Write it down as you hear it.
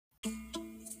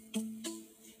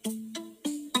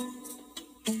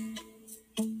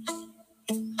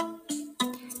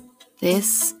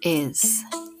This is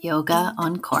Yoga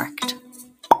Uncorked.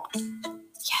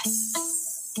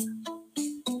 Yes.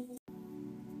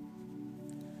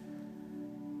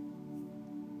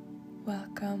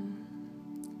 Welcome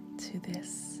to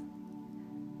this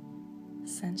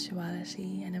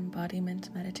sensuality and embodiment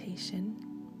meditation.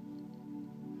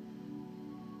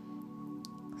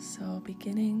 So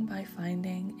beginning by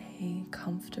finding a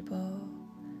comfortable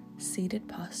seated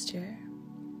posture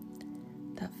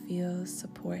that feels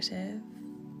supportive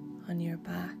on your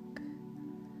back,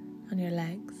 on your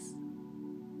legs.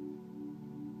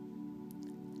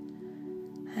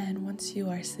 And once you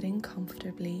are sitting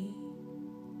comfortably,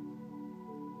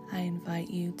 I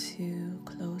invite you to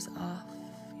close off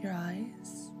your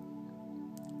eyes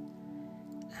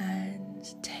and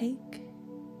take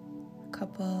a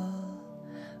couple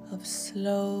of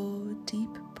slow, deep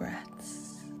breaths.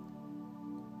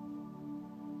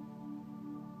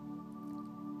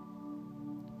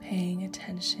 Paying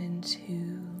attention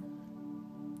to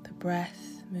the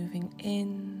breath moving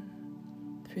in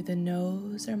through the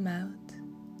nose or mouth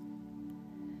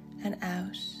and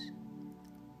out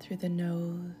through the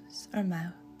nose or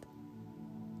mouth.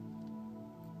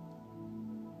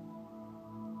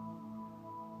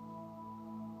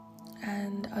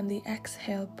 And on the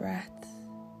exhale breath,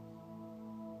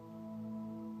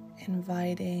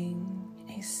 inviting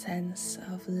a sense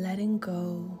of letting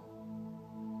go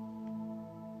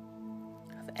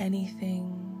of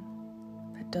anything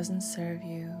that doesn't serve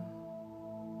you,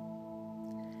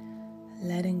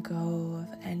 letting go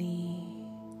of any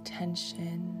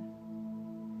tension,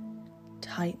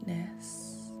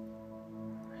 tightness,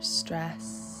 or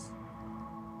stress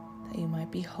that you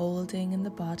might be holding in the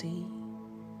body.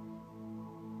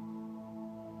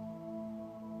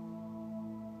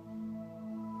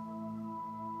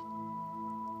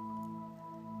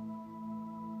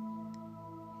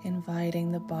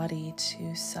 Inviting the body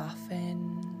to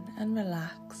soften and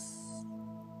relax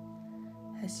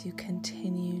as you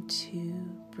continue to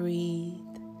breathe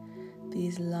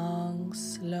these long,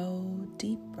 slow,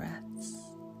 deep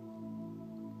breaths.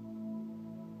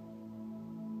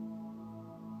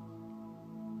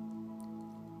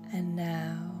 And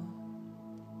now,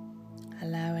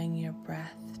 allowing your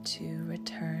breath to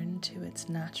return to its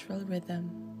natural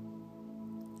rhythm,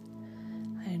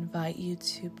 I invite you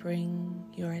to bring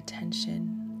your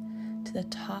attention to the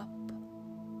top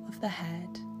of the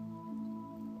head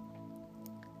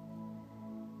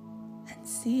and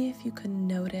see if you can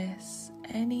notice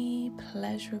any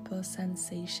pleasurable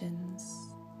sensations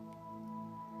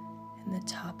in the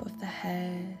top of the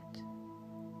head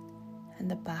and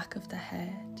the back of the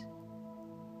head.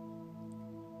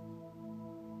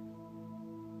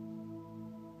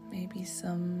 Maybe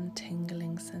some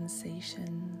tingling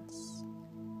sensations,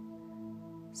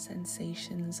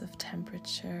 sensations of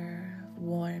temperature, of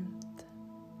warmth.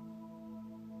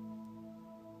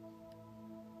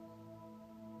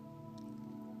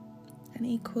 And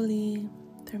equally,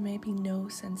 there may be no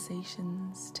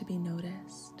sensations to be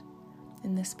noticed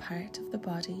in this part of the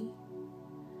body,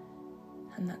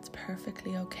 and that's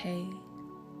perfectly okay.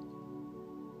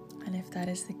 And if that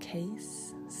is the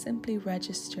case, simply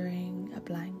registering a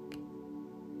blank.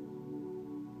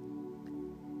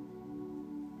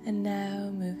 And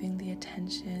now moving the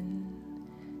attention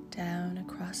down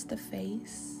across the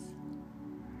face,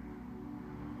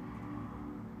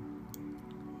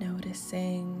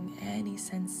 noticing any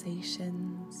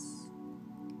sensations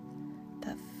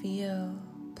that feel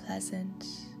pleasant,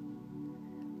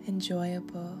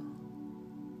 enjoyable.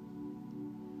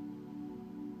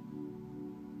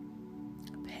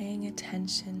 Paying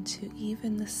attention to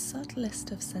even the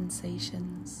subtlest of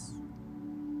sensations,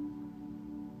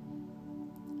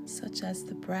 such as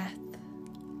the breath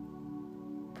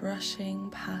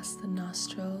brushing past the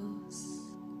nostrils,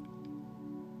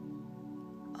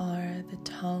 or the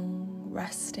tongue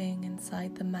resting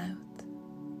inside the mouth.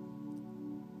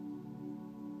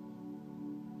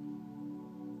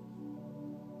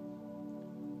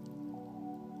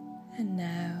 And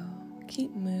now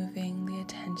keep moving the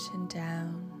attention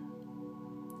down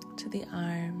to the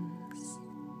arms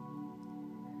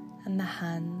and the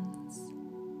hands,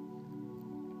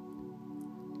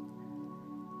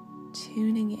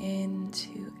 tuning in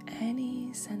to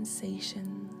any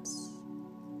sensations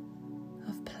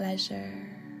of pleasure,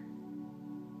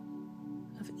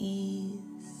 of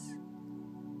ease,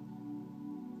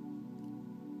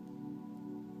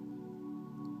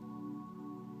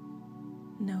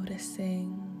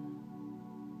 noticing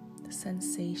the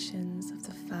sensations of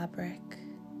the fabric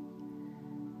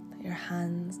that your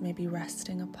hands may be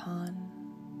resting upon.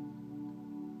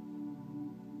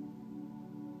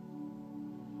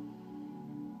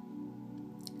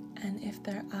 And if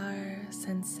there are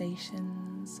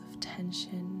sensations of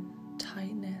tension,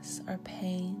 tightness, or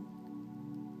pain,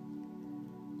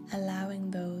 allowing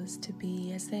those to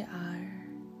be as they are,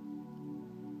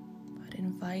 but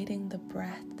inviting the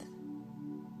breath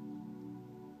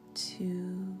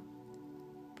to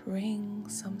bring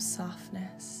some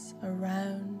softness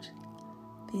around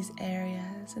these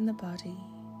areas in the body.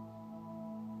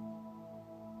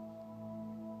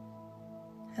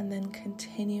 And then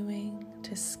continuing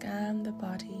to scan the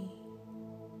body,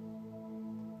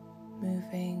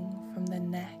 moving from the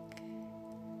neck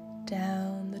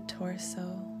down the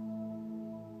torso,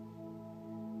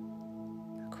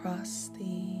 across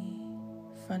the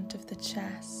front of the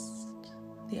chest,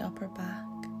 the upper back,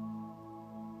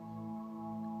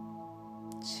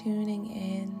 tuning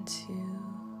in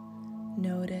to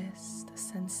notice the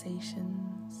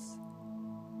sensations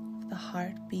of the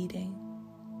heart beating,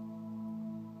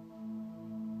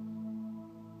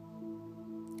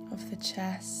 of the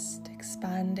chest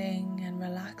expanding and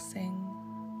relaxing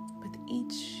with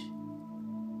each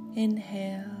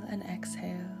inhale and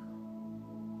exhale,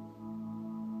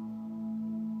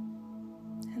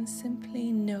 and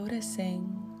simply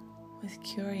noticing with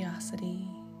curiosity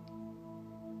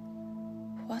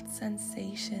what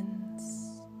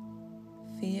sensations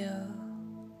feel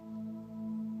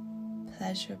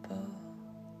pleasurable,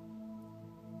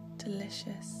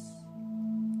 delicious,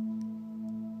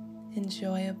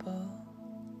 enjoyable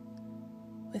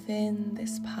within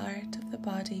this part of the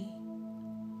body,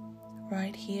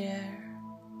 right here,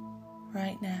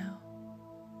 right now.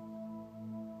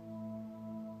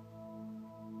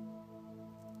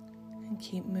 And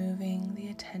keep moving the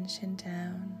attention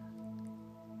down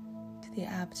to the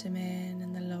abdomen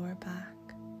and the lower back.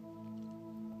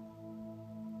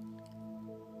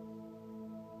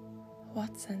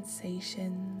 What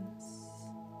sensations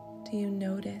do you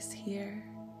notice here?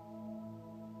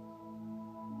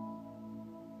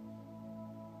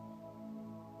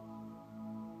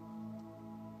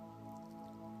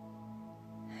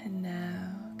 And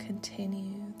now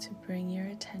continue to bring your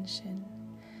attention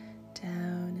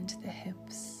down into the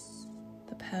hips,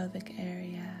 the pelvic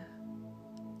area,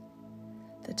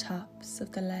 the tops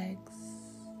of the legs.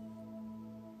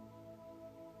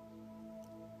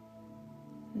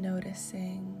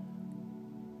 Noticing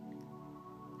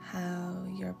how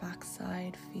your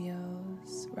backside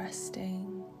feels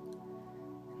resting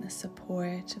in the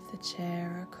support of the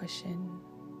chair or cushion.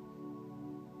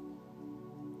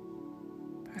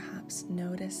 Perhaps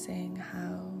noticing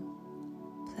how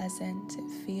pleasant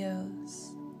it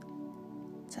feels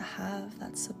to have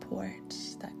that support,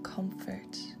 that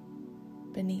comfort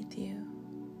beneath you.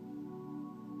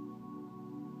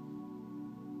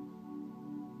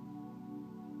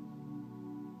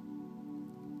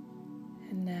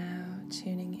 And now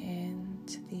tuning in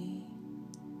to the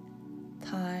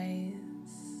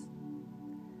thighs,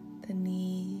 the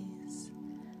knees,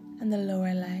 and the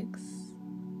lower legs.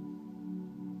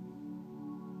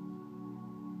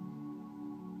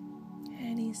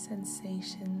 Any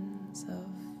sensations of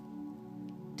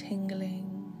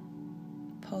tingling,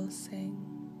 pulsing,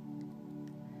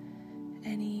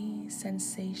 any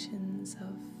sensations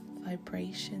of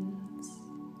vibrations,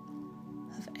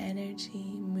 of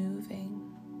energy moving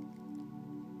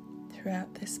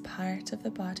throughout this part of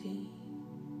the body.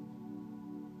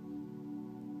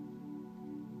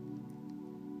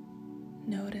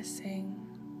 Noticing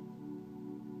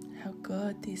how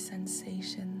good these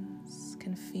sensations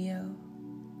can feel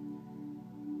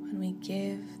when we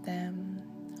give them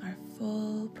our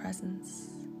full presence.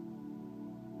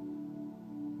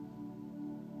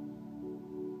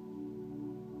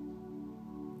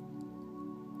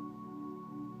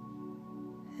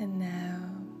 And now,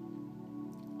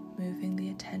 moving the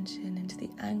attention into the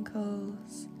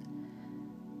ankles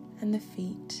and the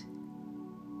feet.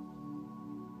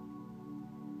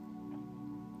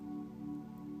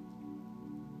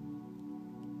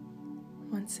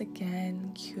 Once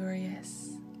again,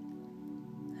 curious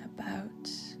about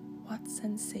what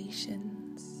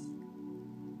sensations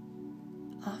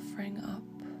offering up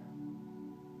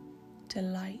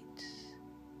delight,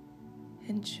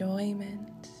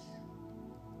 enjoyment,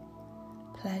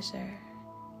 pleasure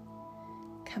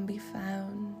can be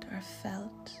found or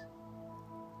felt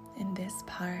in this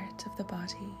part of the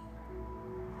body.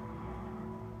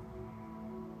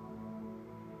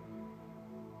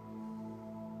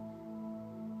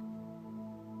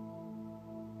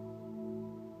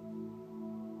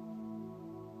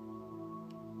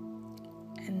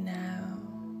 And now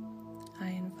I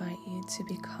invite you to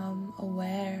become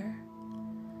aware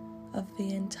of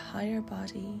the entire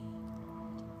body,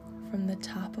 from the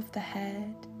top of the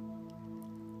head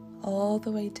all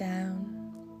the way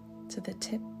down to the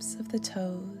tips of the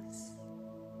toes,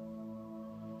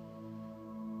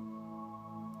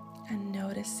 and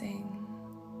noticing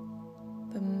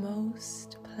the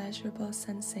most pleasurable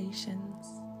sensations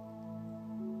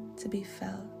to be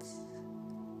felt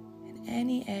in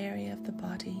any area of the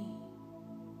body,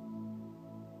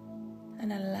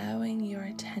 and allowing your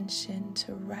attention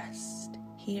to rest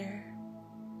here.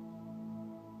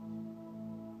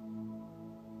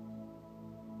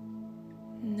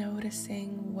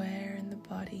 Noticing where in the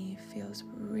body feels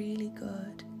really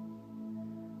good,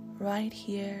 right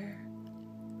here,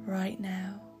 right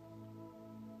now.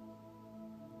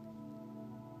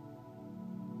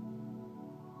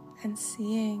 And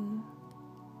seeing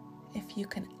if you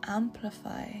can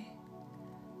amplify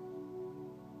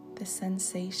the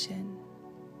sensation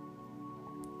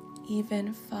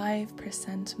even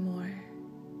 5% more.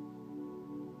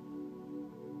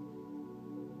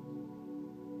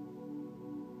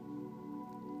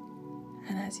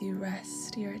 And as you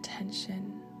rest your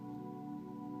attention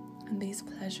on these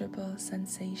pleasurable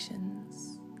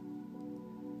sensations,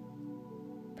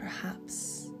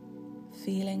 perhaps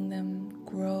feeling them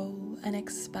grow and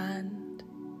expand,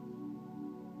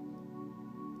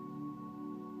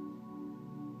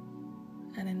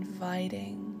 and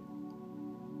inviting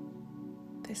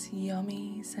this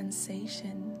yummy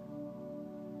sensation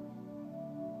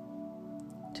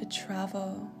to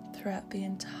travel throughout the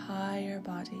entire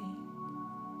body,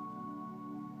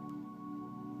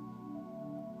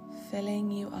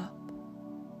 filling you up,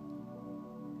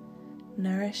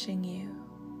 nourishing you,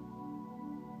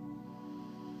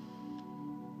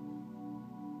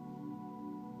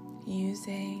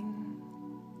 using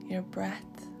your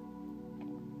breath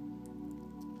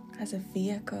as a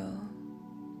vehicle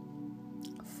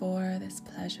for this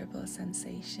pleasurable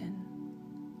sensation.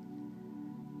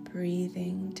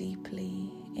 Breathing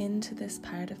deeply into this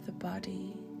part of the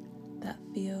body that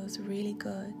feels really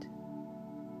good.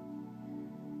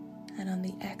 And on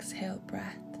the exhale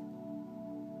breath,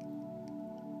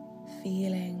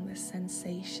 feeling the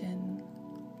sensation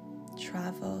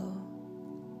travel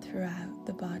throughout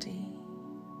the body.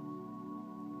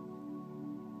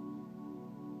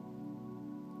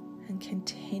 And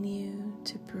continue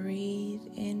to breathe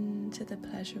into the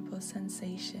pleasurable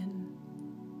sensation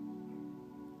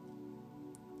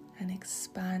and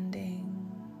expanding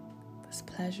this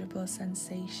pleasurable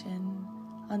sensation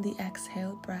on the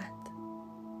exhale breath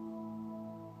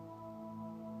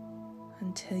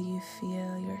until you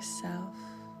feel yourself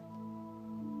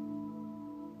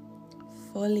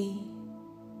fully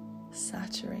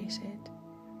saturated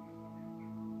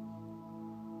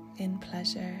in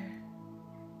pleasure.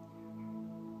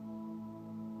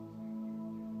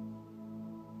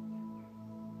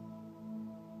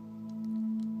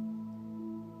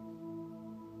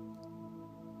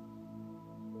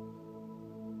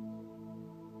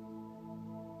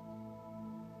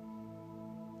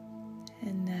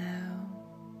 And now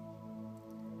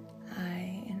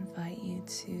I invite you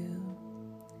to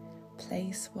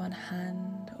place one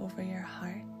hand over your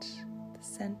heart, the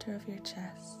center of your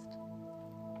chest,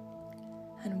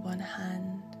 and one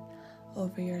hand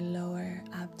over your lower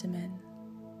abdomen.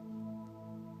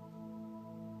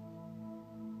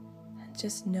 And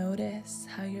just notice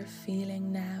how you're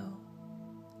feeling now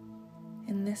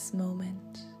in this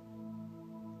moment.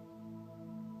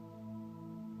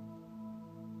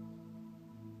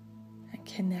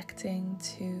 Connecting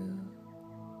to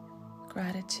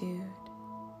gratitude,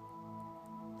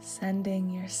 sending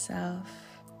yourself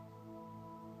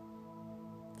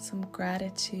some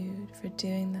gratitude for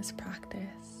doing this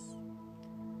practice,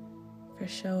 for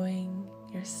showing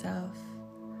yourself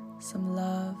some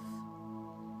love,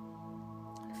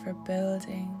 for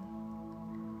building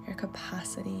your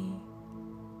capacity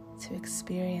to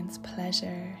experience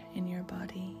pleasure in your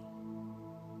body.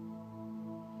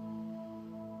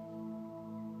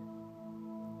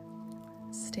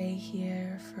 Stay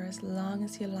here for as long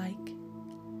as you like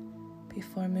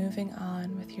before moving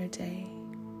on with your day.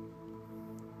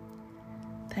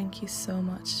 Thank you so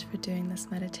much for doing this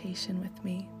meditation with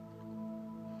me.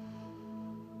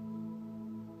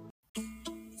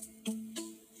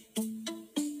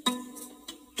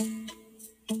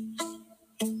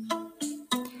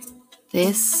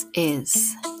 This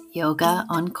is Yoga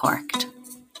Uncorked.